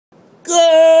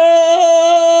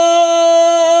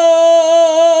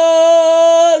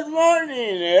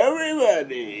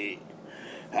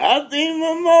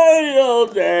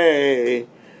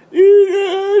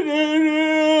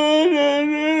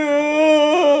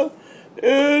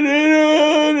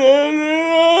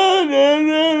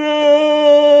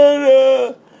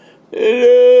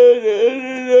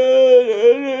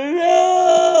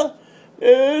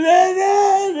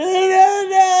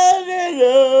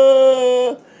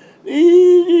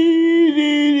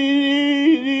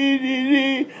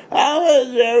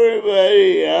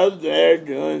they're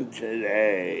doing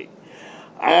today.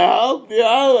 I hope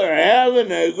y'all are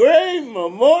having a great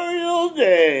Memorial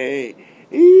Day.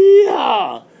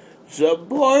 Yeah,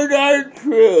 support our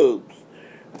troops.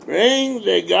 Bring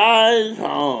the guys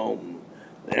home.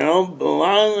 They don't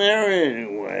belong there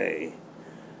anyway.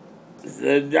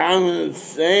 Saddam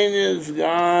Hussein is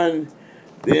gone.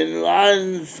 Bin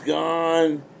Laden's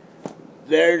gone.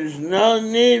 There's no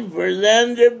need for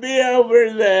them to be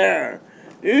over there.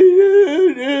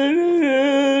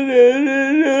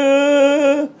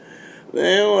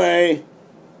 Anyway,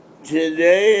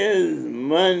 today is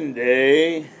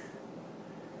Monday,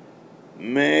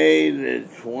 May the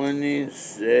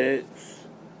 26th,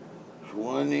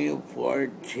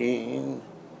 2014,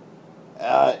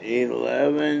 at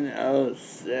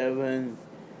 11:07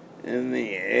 in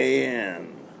the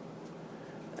a.m.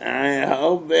 I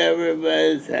hope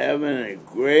everybody's having a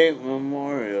great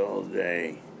Memorial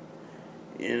Day,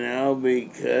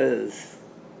 because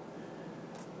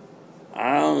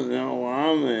I don't know what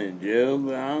I'm going to do,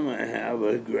 but I'm going to have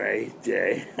a great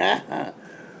day.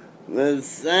 The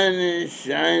sun is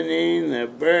shining, the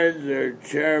birds are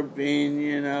chirping,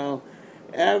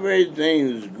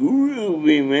 everything's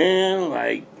groovy, man,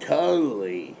 like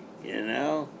totally,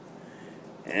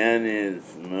 and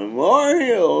it's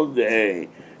Memorial Day.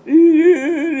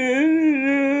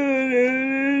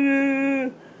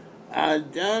 I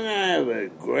don't have a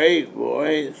great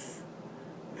voice.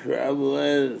 Trouble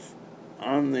is,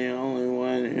 I'm the only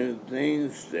one who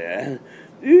thinks that.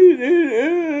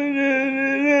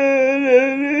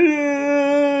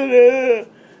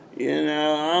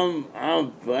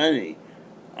 I'm funny.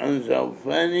 I'm so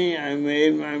funny, I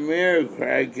made my mirror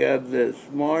crack up this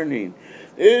morning.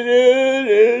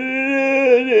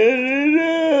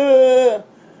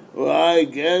 Well, I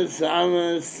guess I'm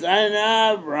gonna sign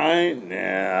off right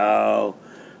now.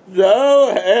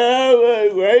 So have a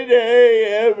great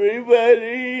day,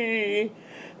 everybody,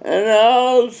 and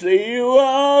I'll see you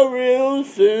all real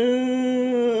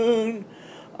soon.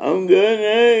 I'm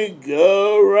gonna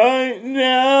go right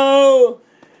now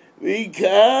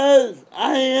because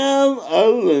I am a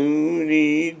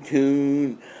Looney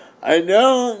Tune. I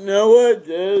don't know what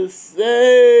to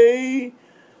say,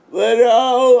 but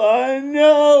all I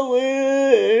know is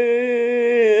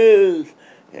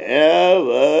have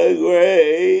a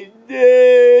great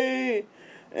day,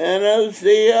 and I'll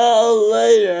see y'all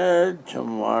later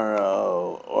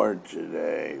tomorrow or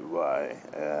today. Bye.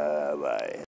 Bye.